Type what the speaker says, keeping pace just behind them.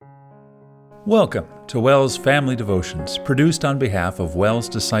Welcome to WELS Family Devotions, produced on behalf of WELS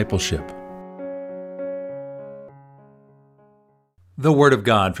Discipleship. The Word of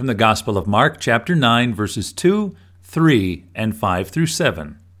God from the Gospel of Mark, chapter 9, verses 2, 3, and 5 through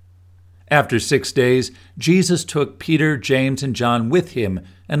 7. After 6 days, Jesus took Peter, James, and John with him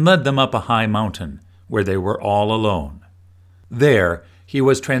and led them up a high mountain, where they were all alone. There he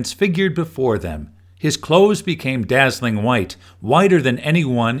was transfigured before them. His clothes became dazzling white, whiter than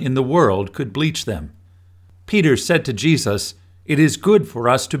anyone in the world could bleach them. Peter said to Jesus, "It is good for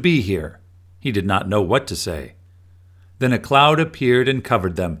us to be here." He did not know what to say. Then a cloud appeared and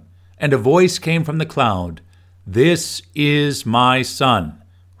covered them, and a voice came from the cloud, "This is my Son,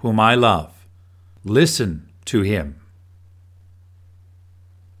 whom I love. Listen to him."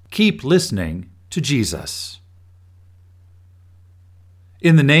 Keep listening to Jesus.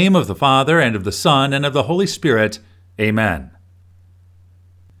 In the name of the Father, and of the Son, and of the Holy Spirit, Amen.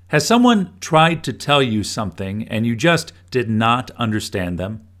 Has someone tried to tell you something and you just did not understand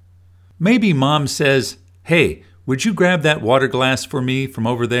them? Maybe Mom says, "Hey, would you grab that water glass for me from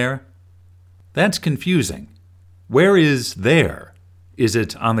over there?" That's confusing. Where is there? Is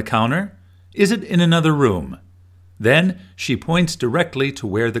it on the counter? Is it in another room? Then she points directly to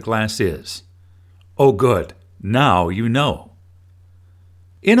where the glass is. Oh, good. Now you know.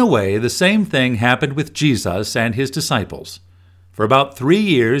 In a way, the same thing happened with Jesus and his disciples. For about 3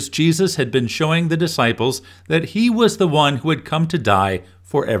 years, Jesus had been showing the disciples that he was the one who had come to die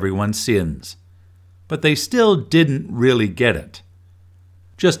for everyone's sins. But they still didn't really get it.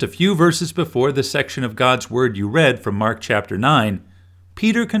 Just a few verses before the section of God's Word you read from Mark chapter 9,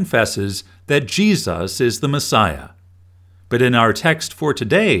 Peter confesses that Jesus is the Messiah. But in our text for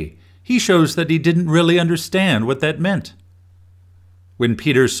today, he shows that he didn't really understand what that meant. When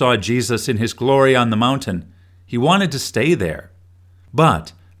Peter saw Jesus in his glory on the mountain, he wanted to stay there.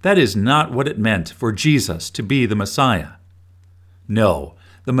 But that is not what it meant for Jesus to be the Messiah. No,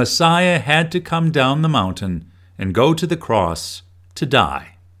 the Messiah had to come down the mountain and go to the cross to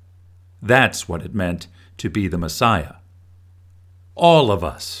die. That's what it meant to be the Messiah. All of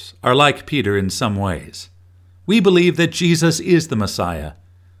us are like Peter in some ways. We believe that Jesus is the Messiah,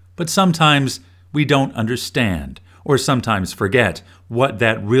 but sometimes we don't understand or sometimes forget what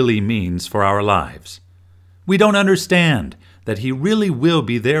that really means for our lives. We don't understand that he really will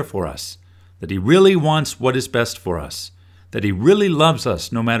be there for us, that he really wants what is best for us, that he really loves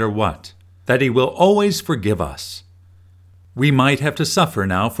us no matter what, that he will always forgive us. We might have to suffer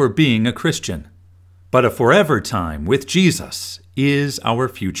now for being a Christian, but a forever time with Jesus is our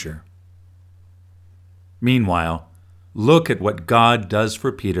future. Meanwhile, look at what God does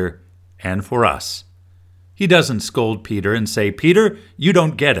for Peter and for us. He doesn't scold Peter and say, "Peter, you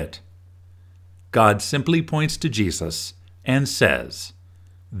don't get it." God simply points to Jesus and says,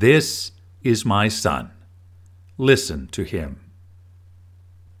 "This is my Son. Listen to him."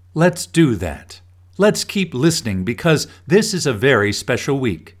 Let's do that. Let's keep listening because this is a very special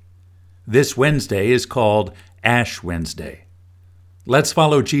week. This Wednesday is called Ash Wednesday. Let's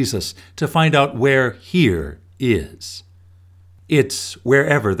follow Jesus to find out where here is. It's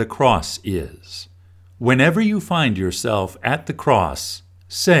wherever the cross is. Whenever you find yourself at the cross,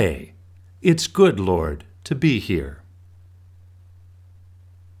 say, "It's good, Lord, to be here."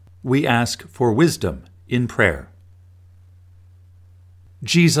 We ask for wisdom in prayer.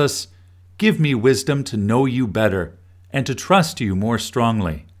 Jesus, give me wisdom to know you better and to trust you more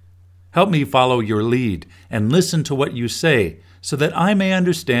strongly. Help me follow your lead and listen to what you say so that I may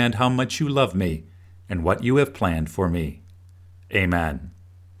understand how much you love me and what you have planned for me. Amen.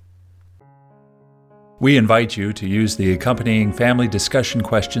 We invite you to use the accompanying family discussion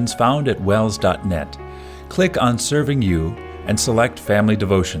questions found at wels.net. Click on Serving You and select Family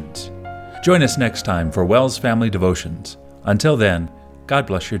Devotions. Join us next time for WELS Family Devotions. Until then, God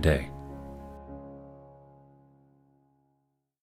bless your day.